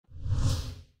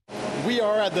we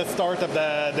are at the start of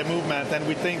the movement, and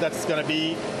we think that's going to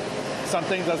be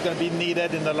something that's going to be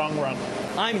needed in the long run.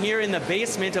 I'm here in the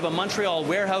basement of a Montreal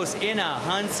warehouse in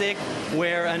Ahuntsic,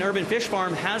 where an urban fish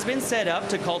farm has been set up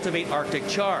to cultivate Arctic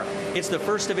char. It's the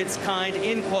first of its kind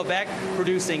in Quebec,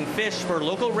 producing fish for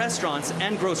local restaurants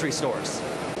and grocery stores.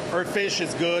 Our fish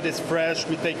is good, it's fresh,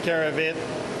 we take care of it,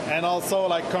 and also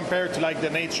like compared to like the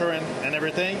nature and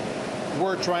everything,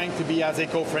 we're trying to be as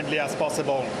eco-friendly as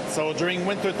possible. So during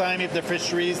winter time, if the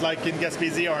fisheries like in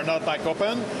Gaspésie are not like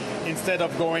open, instead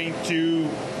of going to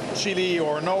Chile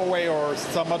or Norway or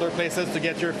some other places to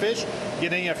get your fish,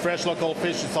 getting a fresh local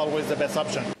fish is always the best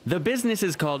option. The business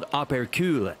is called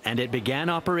Opercule, and it began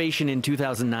operation in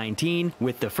 2019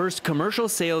 with the first commercial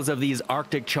sales of these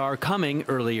Arctic char coming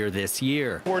earlier this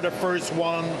year. We're the first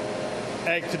one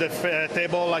egg to the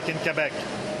table like in Quebec.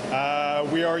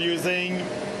 We are using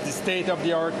the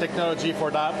state-of-the-art technology for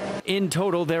that. In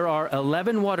total, there are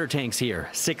 11 water tanks here,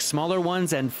 6 smaller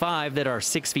ones and 5 that are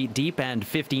 6 feet deep and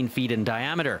 15 feet in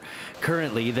diameter.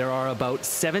 Currently, there are about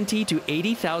 70 to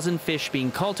 80,000 fish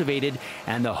being cultivated,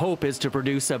 and the hope is to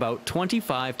produce about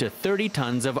 25 to 30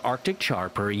 tons of Arctic char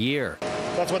per year.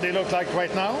 That's what they look like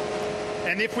right now.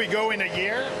 And if we go in a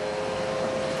year,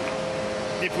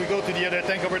 if we go to the other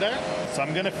tank over there, so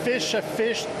I'm going to fish a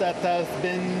fish that has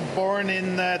been born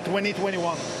in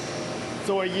 2021.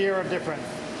 So a year of difference.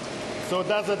 So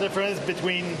that's the difference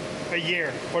between a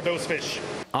year for those fish.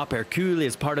 Opercule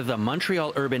is part of the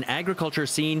Montreal urban agriculture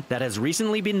scene that has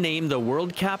recently been named the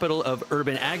world capital of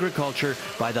urban agriculture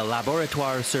by the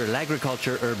Laboratoire sur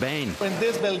l'agriculture urbaine. In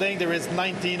this building, there is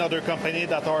 19 other companies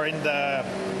that are in the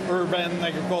urban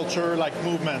agriculture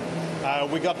movement.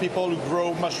 We got people who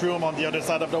grow mushroom on the other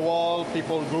side of the wall,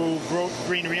 people who grow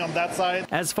greenery on that side.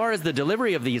 As far as the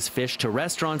delivery of these fish to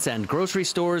restaurants and grocery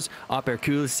stores,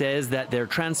 Opercule says that they're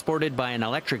transported by an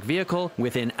electric vehicle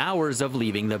within hours of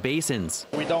leaving the basins.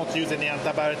 We don't use any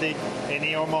antibiotic,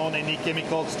 any hormone, any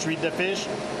chemicals to treat the fish.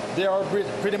 They are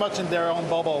pretty much in their own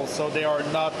bubble, so they are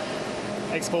not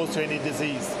exposed to any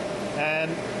disease.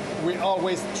 And we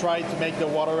always try to make the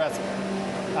water as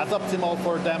optimal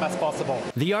for them as possible.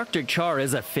 The Arctic char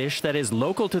is a fish that is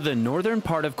local to the northern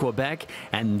part of Quebec,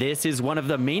 and this is one of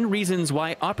the main reasons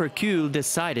why Opercule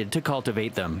decided to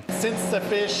cultivate them. Since the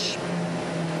fish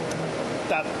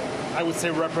that I would say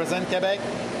represent Quebec,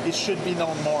 it should be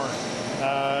known more.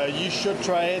 You should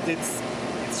try it.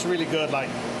 It's really good.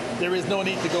 There is no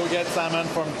need to go get salmon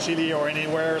from Chile or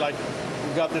anywhere.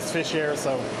 We got this fish here,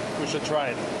 so we should try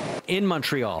it. In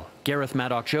Montreal, Gareth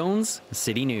Madoc-Jones,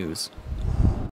 City News.